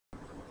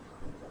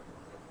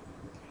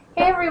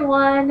Hey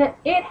everyone!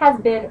 It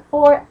has been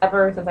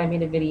forever since I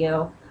made a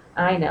video.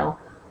 I know.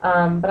 But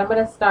I'm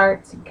going to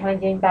start kind of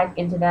getting back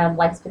into them.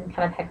 Life's been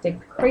kind of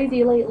hectic,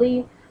 crazy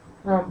lately.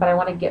 But I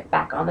want to get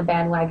back on the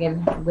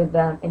bandwagon with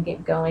them and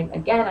get going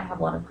again. I have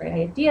a lot of great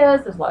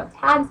ideas. There's a lot of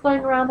tags going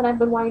around that I've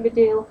been wanting to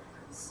do.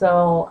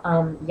 So,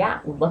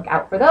 yeah, look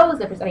out for those.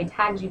 If there's any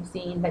tags you've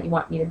seen that you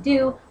want me to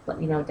do, let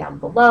me know down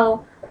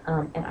below.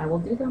 And I will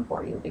do them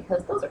for you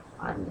because those are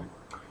fun.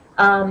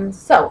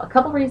 So a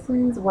couple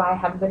reasons why I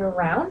haven't been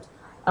around.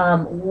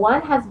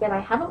 One has been I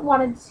haven't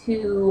wanted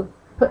to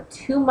put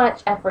too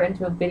much effort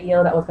into a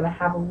video that was going to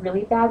have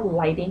really bad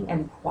lighting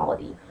and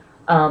quality.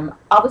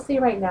 Obviously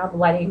right now the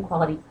lighting and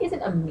quality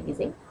isn't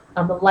amazing.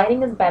 The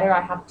lighting is better.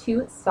 I have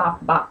two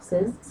soft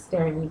boxes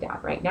staring me down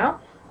right now.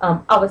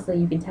 Obviously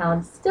you can tell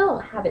I still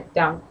don't have it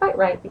down quite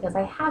right because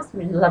I have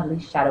some lovely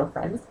shadow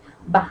friends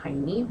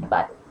behind me,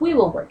 but we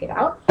will work it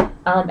out.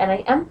 And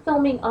I am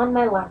filming on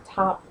my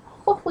laptop,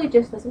 hopefully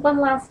just this one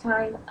last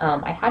time.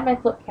 I had my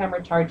flip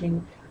camera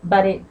charging,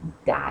 but it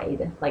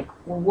died. Like,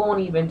 won't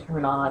even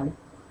turn on.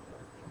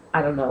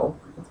 I don't know.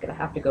 It's going to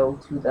have to go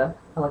to the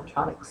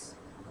electronics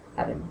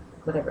heaven,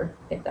 whatever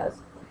it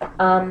does.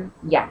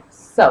 Yeah,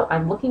 so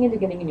I'm looking into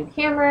getting a new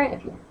camera.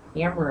 If you if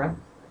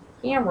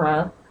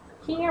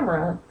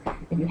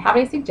you have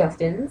any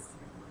suggestions,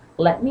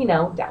 let me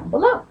know down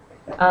below.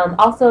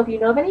 Also, if you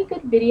know of any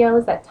good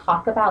videos that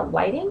talk about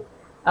lighting,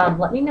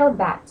 let me know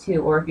that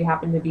too. Or if you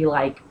happen to be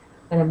like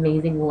an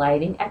amazing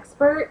lighting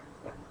expert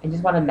and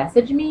just want to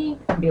message me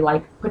and be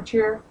like, put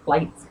your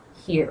lights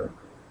here.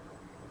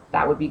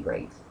 That would be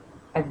great.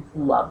 I'd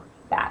love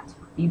that.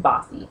 Be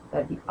bossy.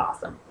 That'd be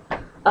awesome.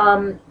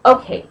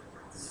 Okay,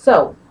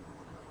 so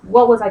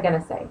what was I going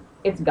to say?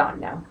 It's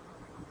gone now.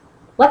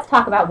 Let's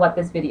talk about what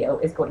this video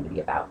is going to be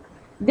about.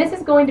 This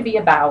is going to be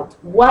about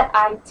what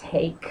I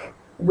take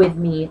with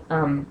me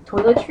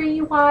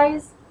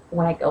toiletry-wise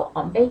when I go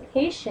on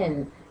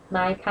vacation,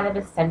 my kind of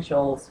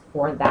essentials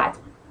for that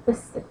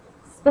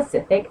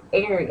specific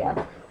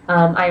area.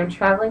 I am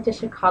traveling to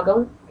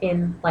Chicago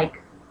in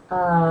like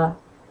 12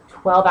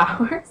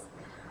 hours,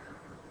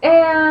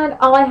 and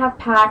all I have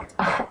packed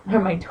are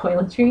my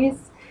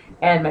toiletries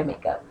and my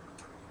makeup.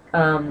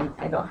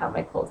 I don't have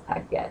my clothes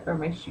packed yet, or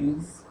my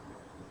shoes,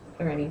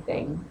 or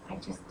anything. I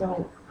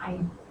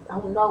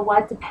don't know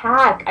what to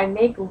pack. I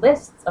make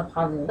lists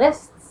upon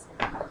lists,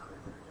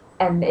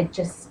 and it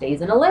just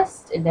stays in a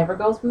list. It never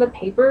goes from the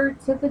paper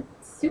to the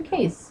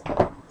suitcase.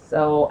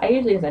 So I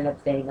usually just end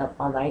up staying up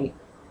all night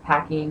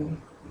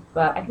packing,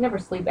 but I can never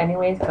sleep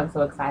anyways because I'm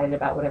so excited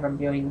about whatever I'm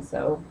doing,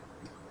 so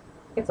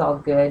it's all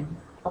good.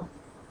 I'll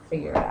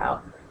figure it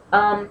out.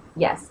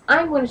 Yes,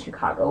 I'm going to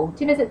Chicago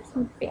to visit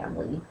some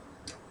family.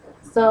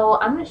 So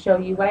I'm going to show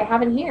you what I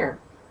have in here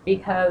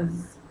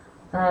because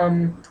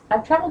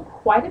I've traveled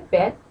quite a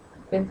bit,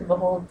 been through the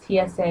whole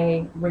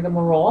TSA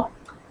rigmarole,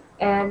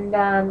 and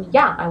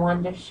yeah, I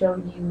wanted to show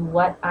you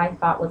what I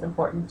thought was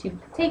important to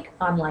take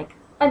on like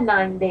a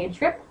 9-day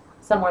trip,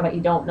 somewhere that you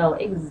don't know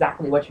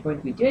exactly what you're going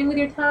to be doing with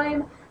your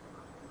time.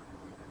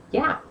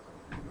 Yeah,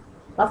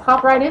 let's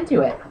hop right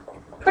into it.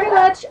 Pretty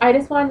much, I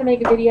just wanted to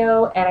make a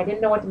video, and I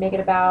didn't know what to make it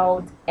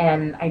about,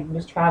 and I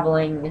was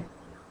traveling,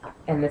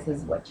 and this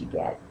is what you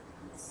get.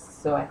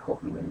 So I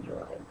hope you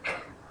enjoy.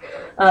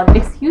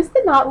 Excuse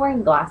the not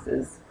wearing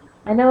glasses.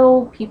 I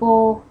know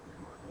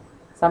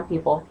some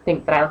people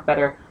think that I look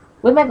better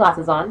with my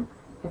glasses on.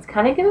 It's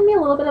kind of giving me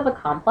a little bit of a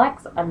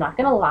complex. I'm not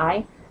going to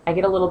lie. I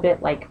get a little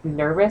bit like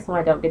nervous when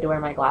I don't get to wear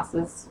my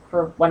glasses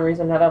for one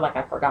reason or another, like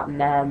I've forgotten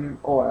them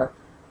or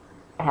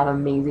I have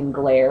amazing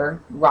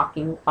glare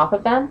rocking off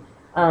of them.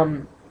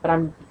 But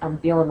I'm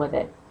dealing with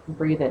it,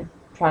 breathing,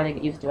 trying to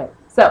get used to it.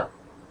 So,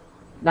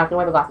 not going to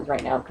wear the glasses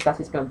right now because that's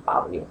just going to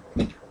bother you.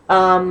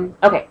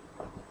 Okay.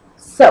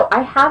 So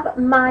I have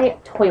my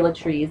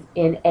toiletries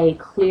in a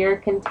clear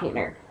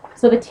container.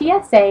 So the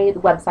TSA,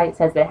 the website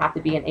says they have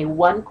to be in a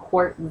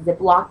 1-quart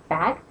Ziploc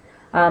bag.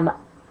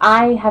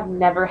 I have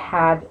never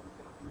had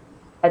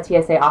a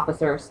TSA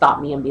officer stop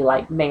me and be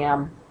like,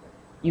 ma'am,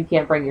 you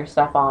can't bring your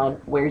stuff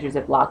on. Where's your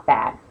Ziploc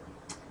bag?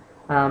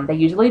 They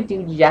usually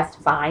do just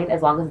fine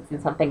as long as it's in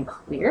something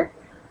clear.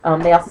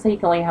 They also say you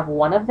can only have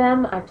one of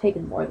them. I've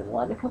taken more than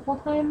one a couple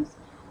of times.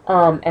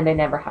 And they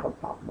never have a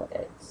problem with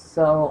it.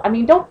 So, I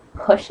mean, don't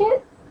push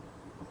it,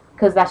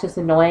 because that's just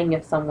annoying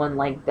if someone,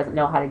 like, doesn't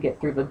know how to get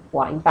through the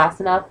line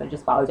fast enough and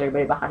just follows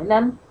everybody behind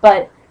them.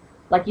 But,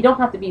 like, you don't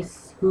have to be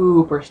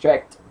super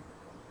strict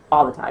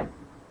all the time.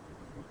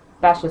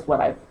 That's just what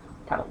I've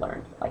kind of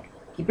learned. Like,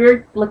 keep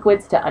your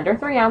liquids to under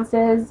 3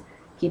 ounces,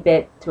 keep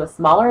it to a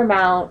smaller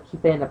amount,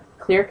 keep it in a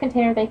clear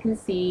container they can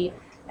see,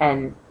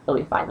 and it'll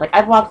be fine. Like,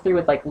 I've walked through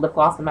with, like, lip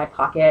gloss in my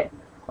pocket,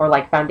 or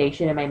like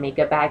foundation in my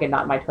makeup bag and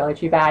not in my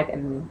toiletry bag,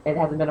 and it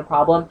hasn't been a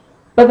problem.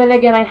 But then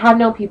again, I have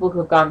known people who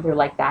have gone through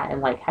like that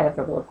and like had to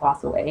throw the lip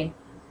gloss away.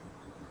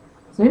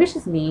 So maybe it's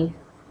just me.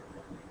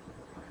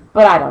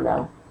 But I don't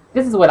know.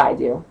 This is what I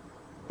do.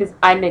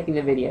 I'm making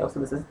the video,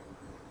 so it's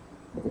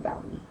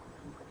about me.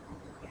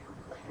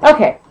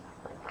 Okay.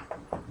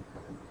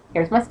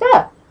 Here's my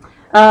stuff.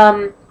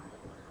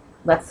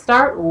 let's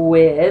start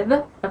with,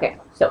 okay,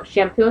 so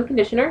shampoo and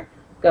conditioner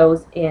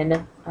goes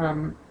in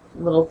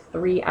little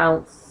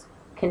 3-ounce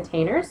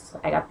containers.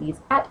 I got these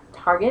at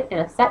Target in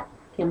a set.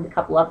 Came with a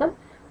couple of them.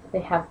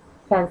 They have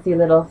fancy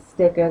little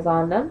stickers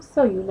on them,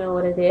 so you know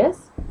what it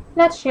is.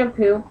 That's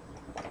shampoo,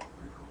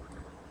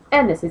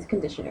 and this is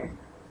conditioner.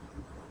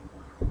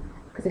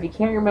 Because if you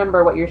can't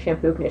remember what your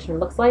shampoo conditioner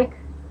looks like,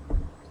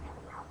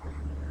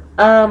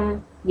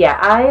 yeah,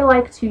 I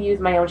like to use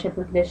my own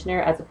shampoo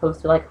conditioner as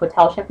opposed to like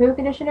hotel shampoo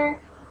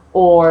conditioner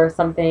or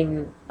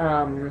something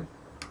that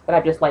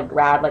I've just like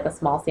grabbed like a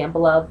small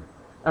sample of,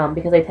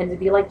 because they tend to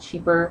be like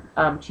cheaper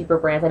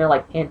brands. I know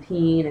like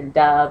Pantene and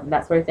Dove and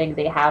that sort of thing.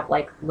 They have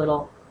like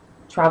little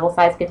travel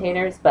size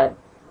containers, but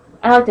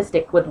I like to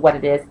stick with what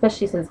it is,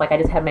 especially since like I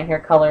just have my hair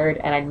colored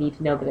and I need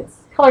to know that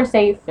it's color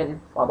safe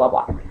and blah blah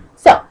blah.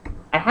 So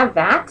I have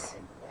that,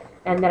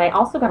 and then I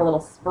also got a little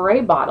spray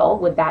bottle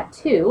with that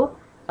too.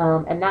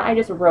 And that I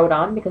just wrote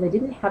on because I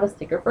didn't have a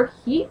sticker for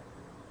heat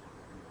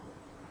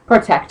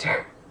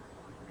protector.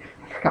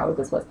 I forgot what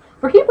this was.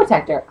 For heat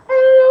protector.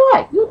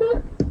 I don't know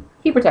why.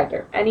 Heat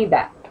protector. I need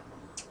that.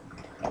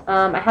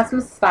 I have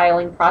some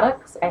styling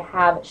products. I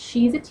have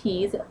She's a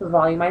Tease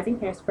volumizing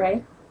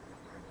hairspray.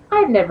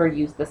 I've never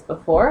used this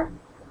before.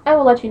 I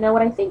will let you know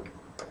what I think.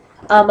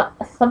 My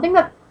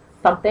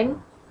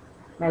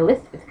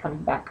list is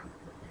coming back.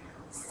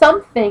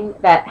 Something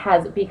that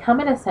has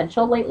become an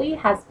essential lately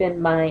has been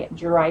my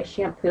dry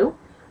shampoo.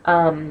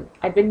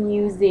 I've been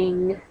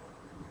using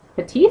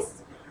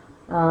Batiste,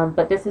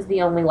 but this is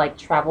the only like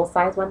travel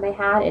size one they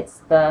had. It's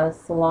the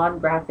Salon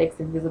Graphics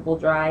Invisible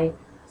Dry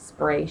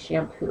Spray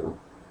Shampoo.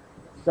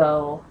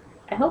 So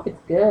I hope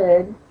it's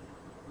good.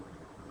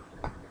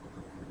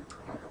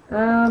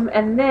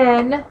 And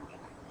then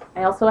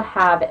I also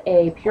have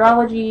a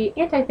Pureology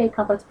Anti-Fade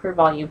Complex Per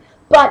Volume,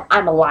 but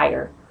I'm a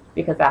liar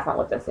because that's not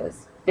what this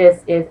is.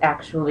 This is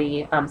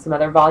actually some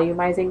other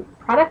volumizing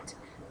product,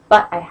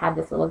 but I had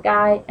this little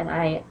guy and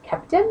I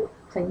kept him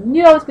because I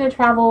knew I was going to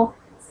travel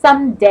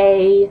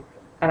someday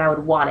and I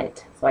would want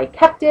it. So I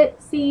kept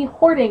it. See,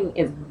 hoarding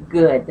is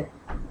good.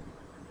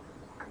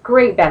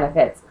 Great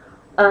benefits.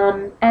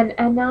 And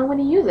now I'm going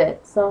to use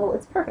it, so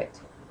it's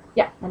perfect.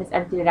 Yeah, I just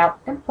emptied it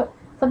out and put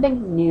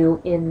something new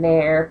in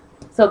there.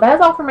 So that is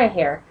all for my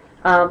hair.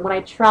 When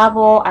I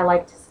travel, I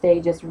like to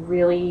stay just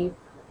really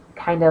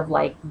kind of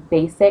like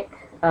basic.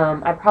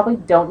 I probably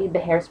don't need the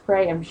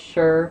hairspray. I'm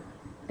sure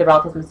the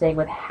relatives I'm staying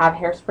with have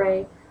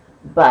hairspray,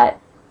 but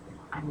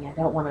I mean, I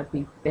don't want to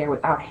be there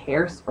without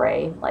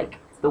hairspray. Like,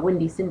 it's the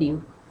Windy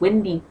City,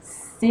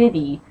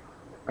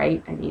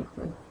 right? I need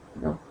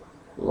to,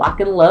 lock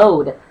and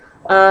load.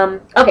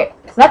 Okay,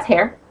 so that's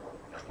hair.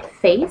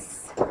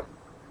 Face.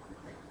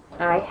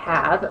 I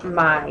have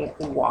my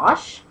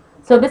wash.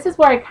 So this is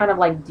where I kind of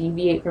like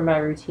deviate from my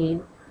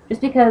routine,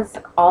 just because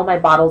all my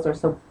bottles are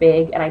so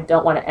big and I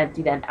don't want to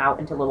empty them out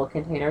into little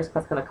containers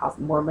because that's going to cost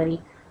more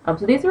money.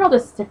 So these are all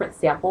just different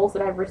samples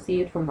that I've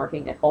received from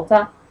working at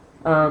Ulta.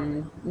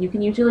 You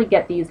can usually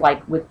get these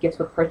like with gifts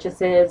with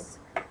purchases,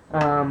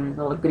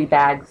 little goodie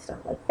bags, stuff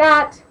like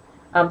that.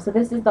 So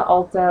this is the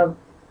Ulta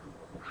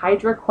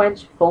Hydra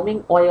Quench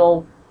Foaming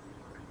Oil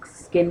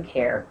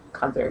Skincare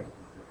Cleanser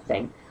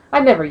thing.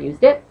 I've never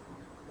used it.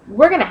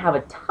 We're going to have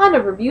a ton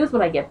of reviews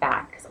when I get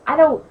back because I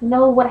don't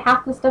know what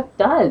half the stuff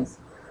does.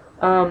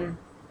 I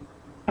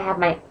have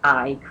my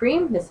eye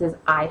cream. This is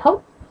I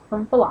Hope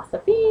from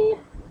Philosophy.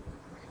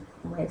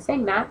 Way of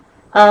saying that.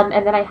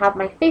 And then I have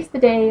my Face the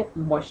Day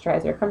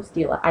moisturizer from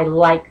Stila. I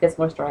like this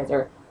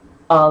moisturizer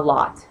a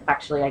lot.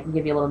 Actually, I can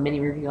give you a little mini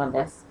review on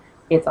this.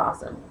 It's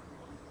awesome.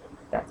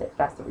 That's it.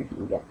 That's the review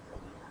you get.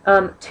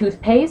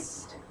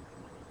 Toothpaste.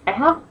 I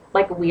have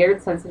like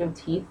weird sensitive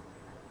teeth,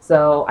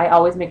 so I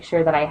always make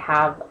sure that I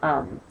have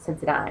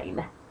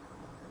Sensodyne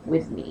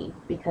with me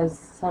because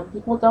some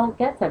people don't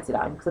get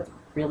Sensodyne because it's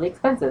really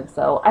expensive.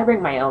 So I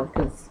bring my own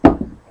because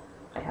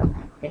I have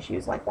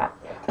issues like that.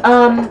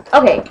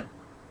 Okay,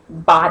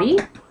 body.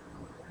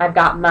 I've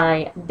got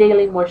my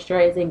daily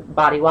moisturizing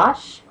body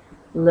wash,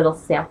 little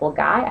sample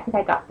guy. I think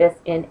I got this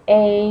in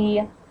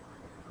a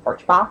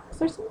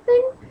Birchbox or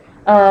something.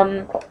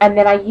 And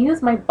then I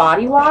use my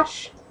body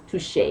wash to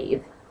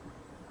shave.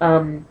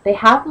 They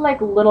have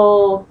like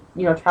little,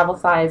 travel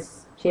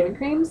size shaving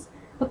creams,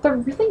 but they're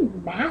really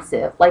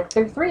massive. Like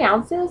they're 3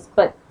 ounces,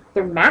 but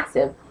they're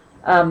massive.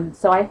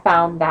 So I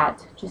found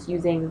that just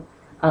using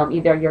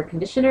either your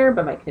conditioner,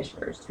 but my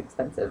conditioner is too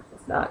expensive.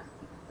 It's not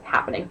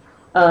happening.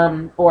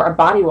 Or a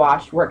body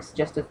wash works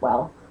just as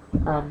well.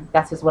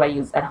 That's just what I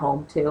use at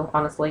home too,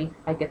 honestly.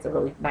 I get a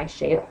really nice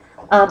shave.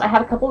 I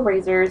have a couple of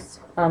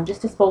razors,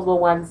 just disposable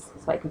ones,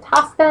 so I can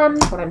toss them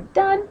when I'm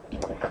done.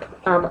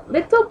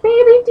 Little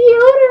baby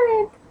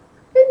deodorant.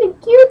 Isn't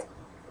it cute?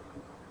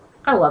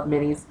 I love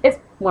minis. It's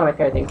one of my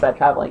favorite things about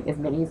traveling is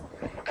minis.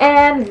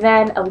 And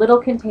then a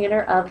little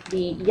container of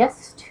the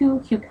Yes 2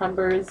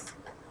 Cucumbers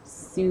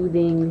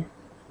Soothing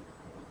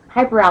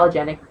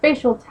Hyperallergenic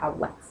Facial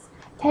Towelettes.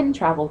 10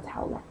 travel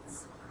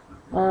towelettes.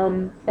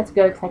 That's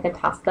good because I can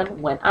toss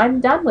them when I'm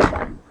done with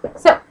them.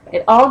 So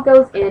it all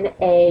goes in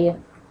a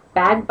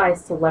Bag by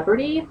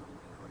Celebrity.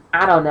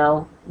 I don't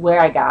know where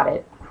I got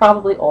it.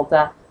 Probably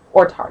Ulta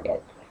or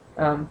Target.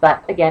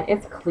 But again,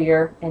 it's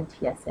clear and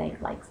TSA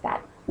likes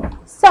that.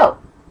 So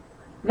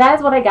that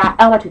is what I got.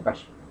 Oh, my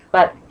toothbrush.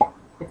 But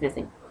it's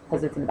missing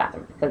because it's in the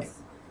bathroom.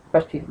 Because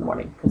brush teeth in the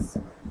morning. Because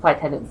flight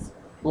attendants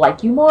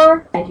like you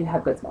more if you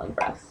have good smelling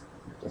breaths.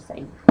 Just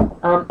saying.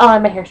 Oh,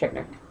 and my hair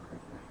straightener.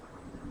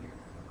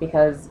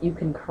 Because you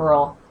can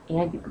curl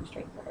and you can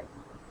straighten with it.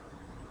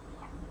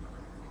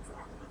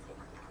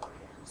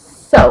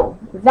 So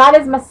that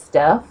is my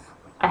stuff.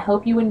 I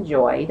hope you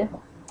enjoyed.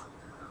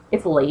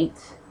 It's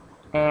late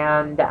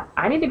and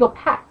I need to go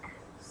pack.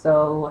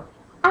 So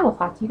I will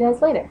talk to you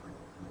guys later.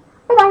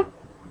 Bye-bye.